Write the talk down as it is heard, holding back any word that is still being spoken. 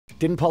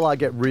Didn't Pollard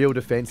get real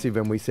defensive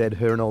when we said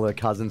her and all her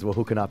cousins were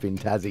hooking up in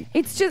Tassie?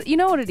 It's just, you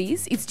know what it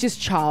is? It's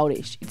just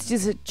childish. It's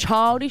just a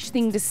childish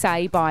thing to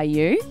say by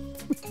you.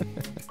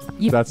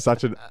 That's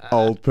such an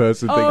old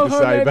person thing to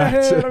say back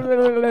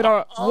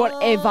to.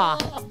 Whatever.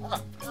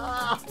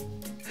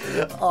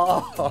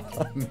 Oh,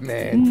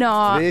 man.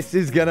 No. This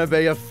is going to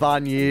be a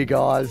fun year,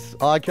 guys.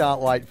 I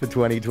can't wait for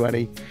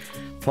 2020.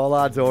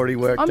 Pollard's already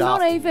worked up. I'm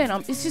not even.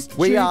 It's just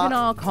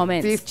juvenile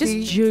comments.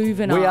 Just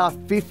juvenile. We are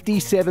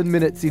 57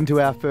 minutes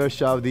into our first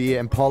show of the year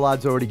and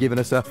Pollard's already given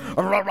us a...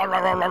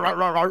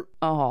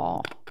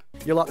 Oh.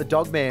 You're like the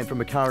dog man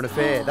from A Current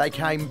Affair. They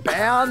came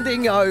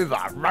bounding over.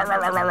 I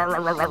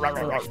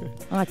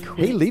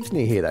quit. He lives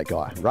near here, that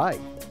guy, Ray.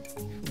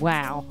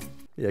 Wow.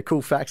 Yeah,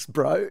 cool facts,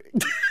 bro.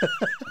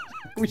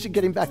 We should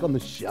get him back on the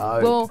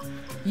show. Well,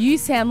 you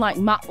sound like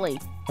Muttley.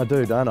 I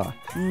do, don't I?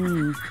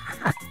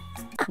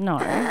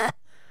 No.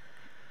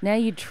 Now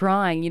you're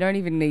trying. You don't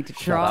even need to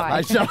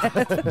try. Shut up,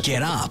 mate.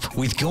 Get up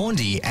with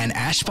Gawndy and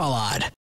Ash Pollard.